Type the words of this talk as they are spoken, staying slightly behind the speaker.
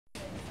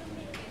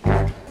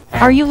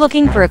Are you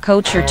looking for a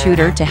coach or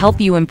tutor to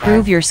help you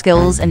improve your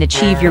skills and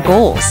achieve your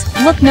goals?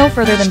 Look no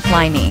further than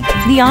FlyMe,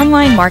 the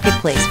online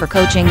marketplace for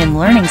coaching and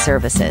learning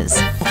services.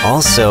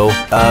 Also,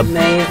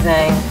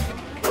 Amazing.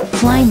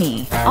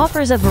 FlyMe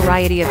offers a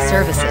variety of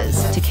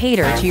services to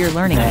cater to your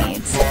learning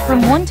needs.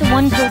 From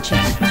one-to-one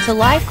coaching to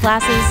live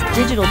classes,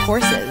 digital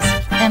courses,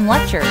 and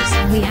lectures,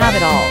 we have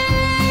it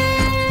all.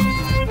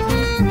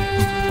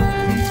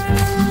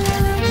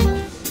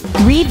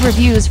 Read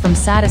reviews from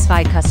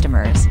satisfied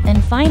customers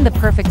and find the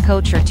perfect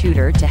coach or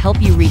tutor to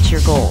help you reach your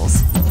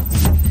goals.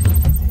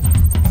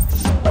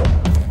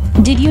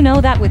 Did you know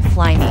that with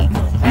FlyMe,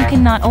 you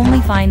can not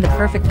only find the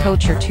perfect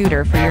coach or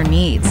tutor for your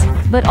needs,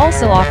 but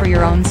also offer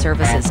your own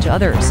services to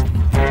others?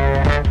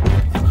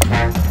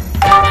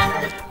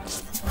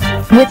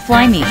 With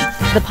FlyMe,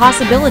 the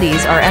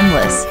possibilities are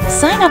endless.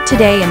 Sign up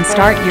today and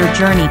start your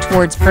journey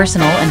towards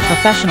personal and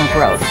professional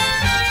growth.